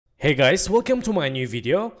Hey guys, welcome to my new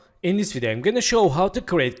video. In this video I'm gonna show how to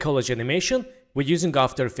create collage animation with using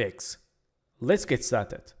After Effects. Let's get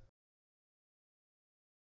started.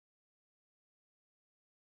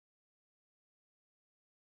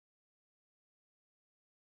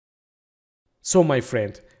 So my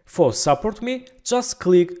friend, for support me, just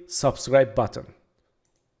click subscribe button.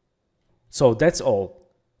 So that's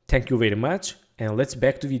all. Thank you very much and let's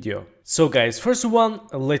back to video. So guys, first one,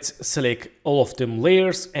 let's select all of them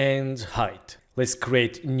layers and hide. Let's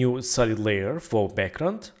create new solid layer for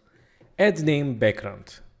background. Add name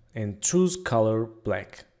background and choose color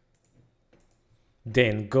black.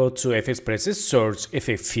 Then go to FX presets, search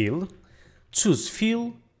effect fill, choose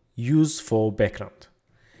fill, use for background.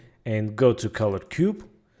 And go to color cube,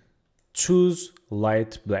 choose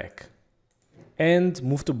light black. And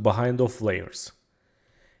move to behind of layers.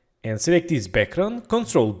 And select this background,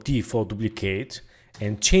 Ctrl D for duplicate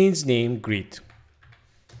and change name grid.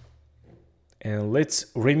 And let's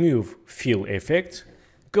remove fill effect.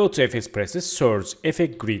 Go to FX presets, search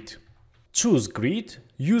effect grid. Choose grid,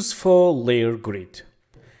 use for layer grid.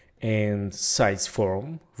 And size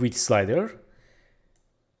form, width slider.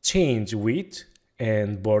 Change width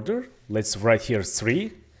and border. Let's write here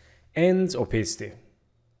 3 and opacity.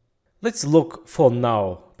 Let's look for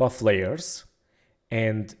now buff layers.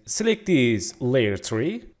 And select this layer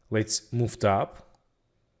 3, let's move to up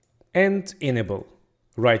and enable.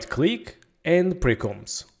 Right click and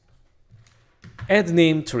precoms. Add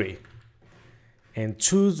name 3 and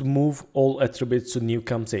choose move all attributes to new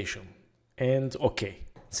composition and OK.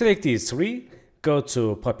 Select these 3, go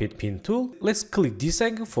to puppet pin tool, let's click this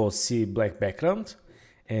icon for see black background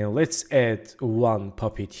and let's add one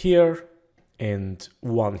puppet here and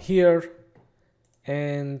one here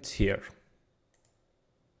and here.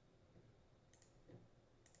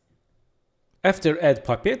 After add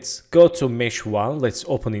puppets, go to mesh 1, let's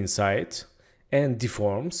open inside and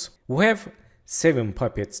deforms. We have 7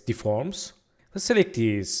 puppets deforms. Let's select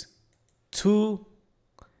these 2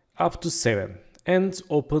 up to 7 and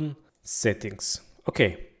open settings.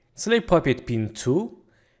 Okay, select puppet pin 2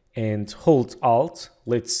 and hold alt.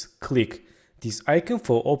 Let's click this icon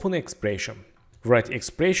for open expression. Write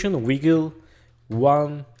expression wiggle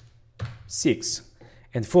 1 6.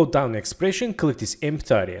 And for down expression, click this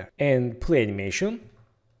empty area and play animation.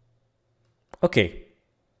 Okay.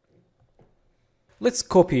 Let's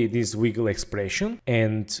copy this wiggle expression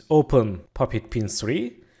and open puppet pin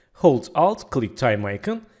 3. Hold alt, click time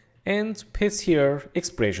icon and paste here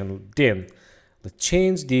expression. Then let's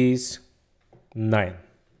change this 9.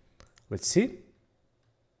 Let's see.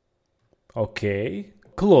 Okay.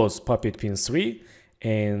 Close puppet pin 3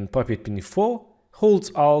 and puppet pin 4.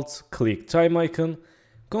 Hold alt, click time icon.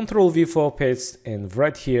 Ctrl V for paste and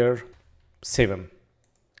right here 7.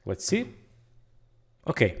 Let's see.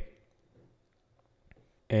 Okay.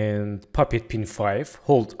 And puppet pin 5,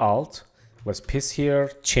 hold alt. Let's paste here,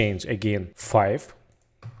 change again 5.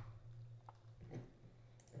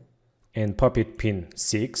 And puppet pin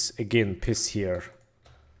 6, again paste here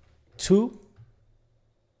 2.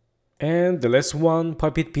 And the last one,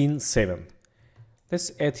 puppet pin 7.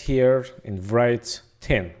 Let's add here and write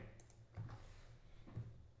 10.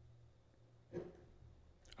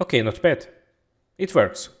 Okay, not bad. It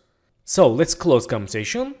works. So let's close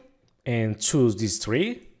composition and choose these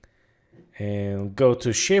 3 and go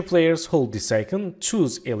to shape layers, hold this icon,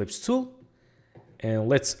 choose ellipse tool and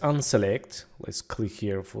let's unselect. Let's click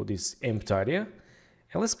here for this empty area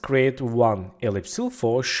and let's create one ellipse tool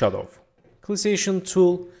for shadow. Clisation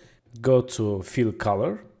tool, go to fill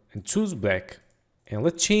color and choose black and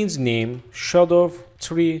let's change name shadow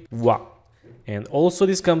 3 1. And also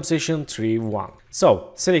this composition 3-1.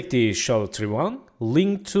 So select the shadow 3-1,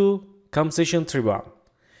 link to composition 3-1.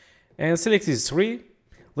 And select these 3.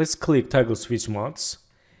 Let's click toggle switch modes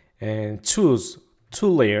and choose 2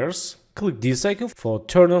 layers. Click this icon for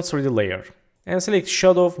turn on 3D layer. And select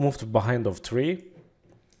shadow, move to behind of 3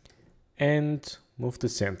 and move to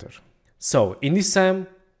center. So in this time,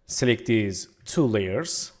 select these 2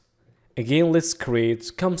 layers. Again, let's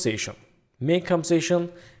create composition. Make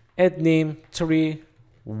composition. Add name 3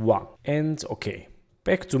 1 and OK.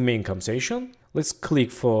 Back to main composition. Let's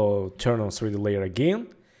click for turn on 3D layer again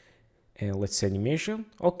and let's see animation.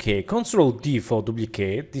 OK, Ctrl D for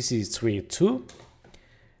duplicate. This is 3 2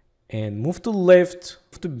 and move to left,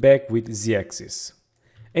 move to back with Z axis.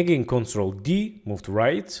 Again Ctrl D, move to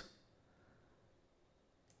right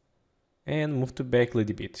and move to back a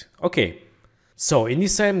little bit. OK. So in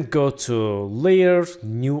this time, go to layer,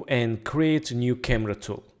 new and create new camera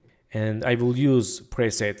tool. And I will use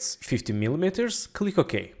presets 50mm, click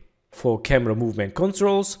OK. For camera movement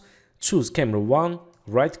controls, choose camera 1,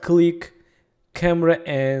 right click, camera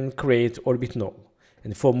and create orbit null.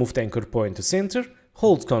 And for move the anchor point to center,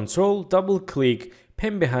 hold Ctrl, double click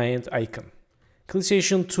pen behind icon.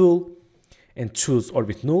 Collage tool and choose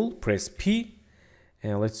orbit null, press P,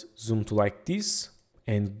 and let's zoom to like this.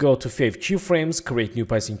 And go to 5 keyframes, create new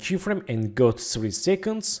passing keyframe and go to 3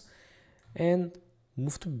 seconds and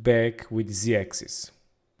move to back with Z-axis.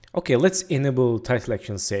 Okay, let's enable title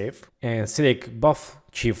action save and select buff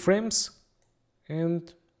keyframes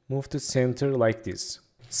and move to center like this.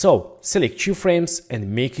 So select keyframes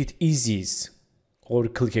and make it easy, or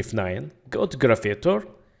click F9, go to graph editor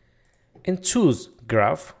and choose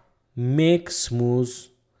graph, make smooth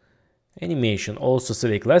animation. Also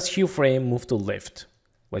select last keyframe, move to left.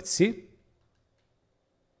 Let's see.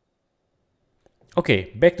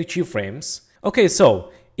 Okay, back to keyframes. Okay,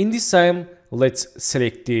 so in this time, let's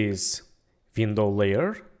select this window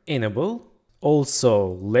layer, enable,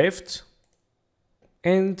 also left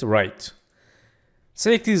and right.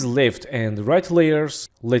 Select these left and right layers.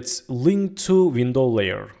 Let's link to window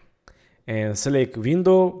layer and select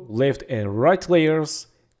window, left and right layers.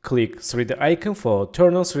 Click 3D icon for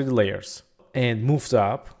turn on 3D layers and move to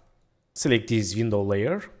up. Select this window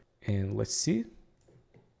layer and let's see.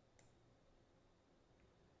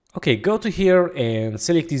 Okay, go to here and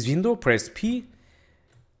select this window, press P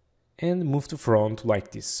and move to front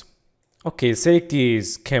like this. Okay, select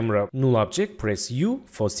this camera null object, press U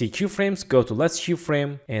for C keyframes, go to last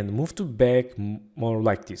keyframe and move to back more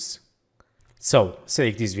like this. So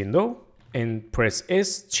select this window and press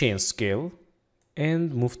S, change scale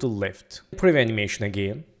and move to left. Preview animation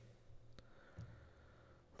again.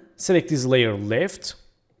 Select this layer left,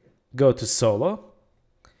 go to solo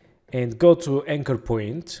and go to anchor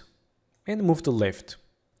point and move to left.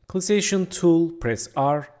 Collage tool, press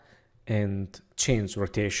R and change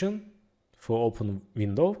rotation for open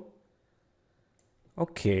window.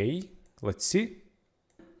 Okay, let's see.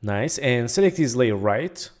 Nice, and select this layer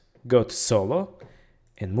right, go to solo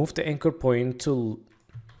and move the anchor point to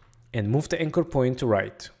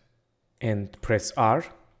right and press R,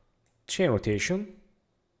 change rotation.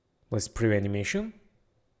 Let's preview animation.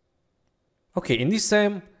 Okay, in this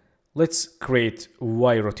time, let's create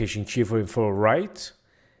Y rotation keyframe for right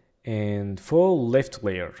and for left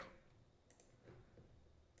layer.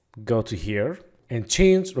 Go to here and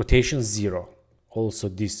change rotation 0. Also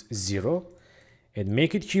this 0 and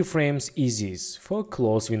make it keyframes easy for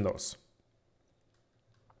close windows.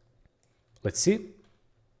 Let's see.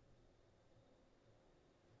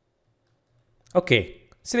 Okay,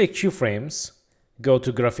 select keyframes, go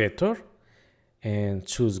to graph editor and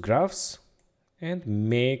choose graphs and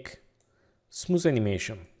make smooth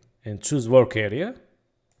animation and choose work area.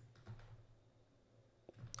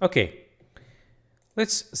 Okay,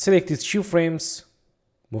 let's select these keyframes,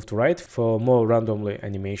 move to right for more randomly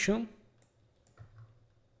animation.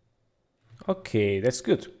 Okay, that's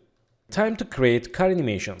good. Time to create car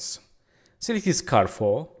animations. Select this car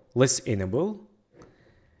 4, let's enable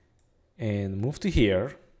and move to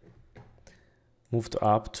here, move to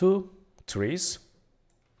up to trees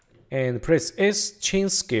and press S,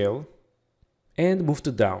 change scale and move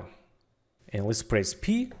to down. And let's press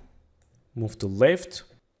P, move to left.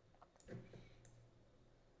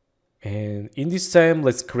 And in this time,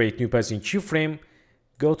 let's create new passing keyframe,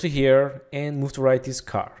 go to here and move to right this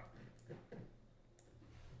car.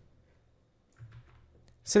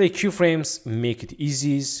 Select keyframes, make it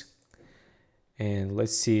easy. And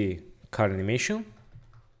let's see car animation.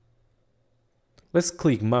 Let's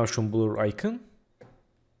click motion blur icon.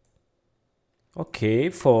 Okay,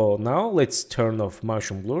 for now, let's turn off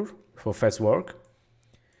motion blur for fast work.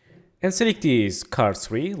 And select this car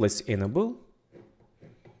 3, let's enable.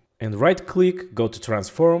 And right click, go to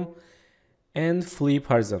transform and flip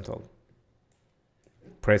horizontal.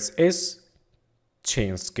 Press S,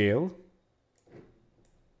 change scale,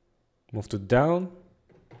 move to down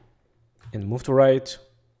and move to right.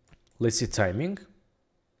 Let's see timing.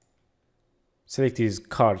 Select these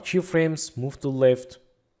car keyframes, move to left.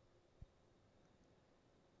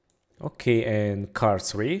 Okay, and car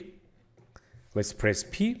 3. Let's press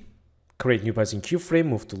P, create new passing keyframe,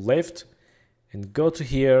 move to left and go to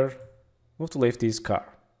here, move to left this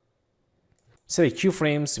car. Select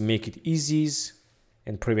keyframes, make it easy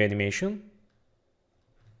and preview animation.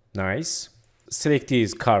 Nice. Select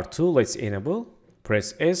this car 2, let's enable,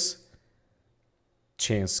 press S,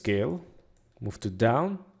 change scale, move to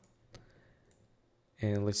down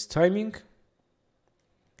and let's timing.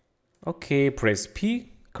 Okay, press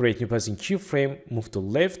P, create new passing keyframe, move to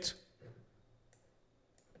left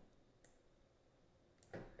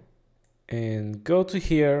and go to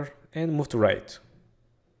here and move to right.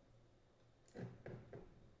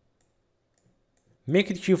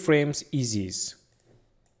 Make it keyframes easies.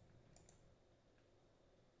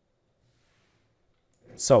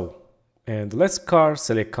 So, and let's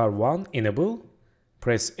select car 1, enable,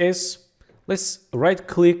 press S, let's right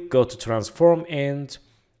click, go to transform and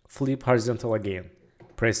flip horizontal again.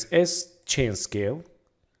 Press S, change scale.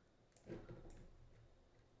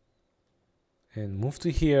 And move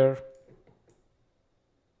to here.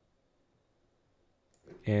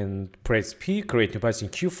 And press P, create new path in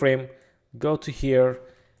keyframe, go to here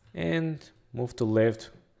and move to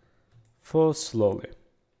left for slowly.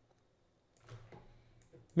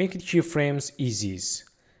 Make it keyframes easies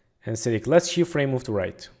and select last keyframe, move to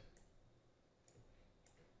right.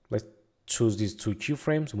 Let's choose these 2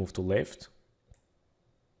 keyframes, move to left.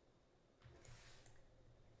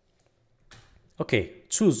 Okay,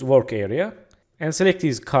 choose work area and select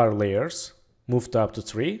these car layers, move to up to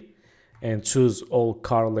 3 and choose all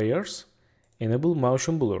car layers, enable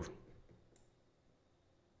motion blur.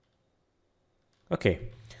 Okay,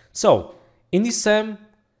 so in this time,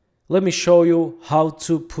 let me show you how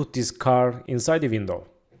to put this car inside the window.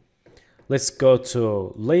 Let's go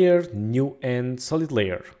to layer, new and solid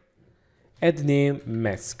layer. Add name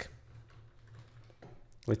mask.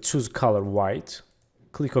 Let's choose color white,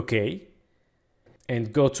 click OK.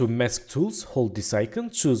 And go to mask tools, hold this icon,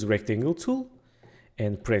 choose rectangle tool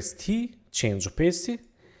and press T, change opacity.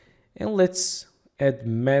 And let's add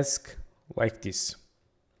mask like this.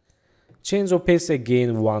 Change opacity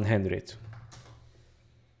again 100.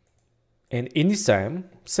 And in this time,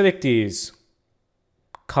 select these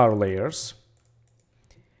car layers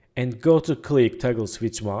and go to click toggle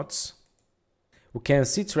switch modes. We can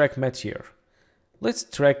see track matte here. Let's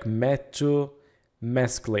track matte to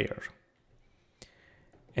mask layer.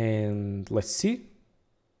 And let's see.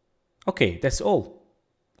 Okay, that's all.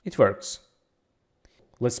 It works.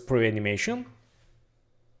 Let's preview animation.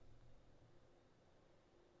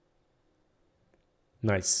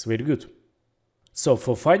 Nice, very good. So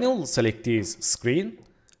for final, select this screen,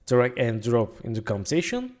 drag and drop into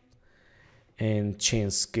compensation and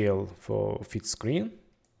change scale for fit screen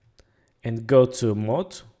and go to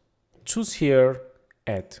mode, choose here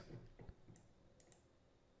add.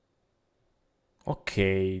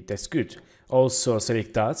 Okay, that's good. Also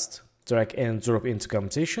select dust, drag and drop into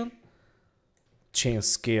compensation, change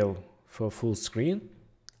scale for full screen.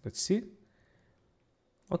 Let's see.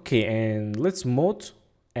 Okay, and let's mode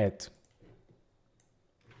add.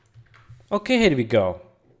 Okay, here we go.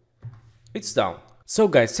 It's done. So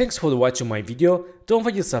guys, thanks for watching my video. Don't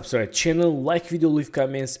forget to subscribe channel, like video, leave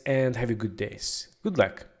comments and have a good days. Good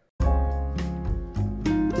luck.